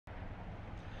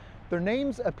Their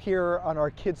names appear on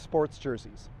our kids' sports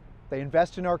jerseys. They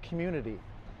invest in our community.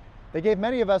 They gave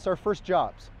many of us our first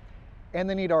jobs, and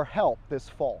they need our help this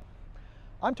fall.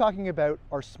 I'm talking about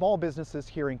our small businesses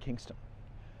here in Kingston.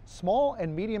 Small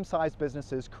and medium-sized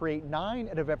businesses create 9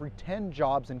 out of every 10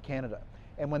 jobs in Canada.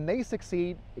 And when they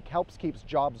succeed, it helps keep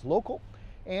jobs local,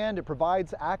 and it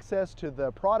provides access to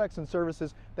the products and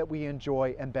services that we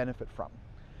enjoy and benefit from.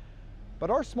 But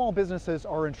our small businesses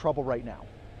are in trouble right now.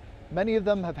 Many of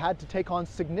them have had to take on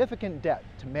significant debt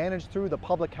to manage through the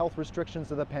public health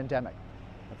restrictions of the pandemic.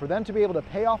 And for them to be able to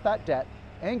pay off that debt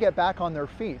and get back on their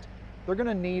feet, they're going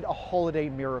to need a holiday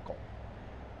miracle.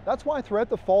 That's why throughout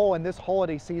the fall and this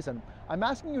holiday season, I'm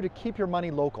asking you to keep your money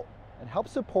local and help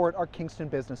support our Kingston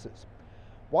businesses.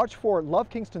 Watch for Love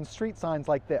Kingston street signs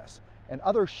like this and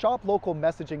other shop local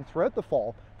messaging throughout the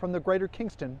fall from the Greater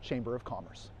Kingston Chamber of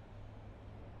Commerce.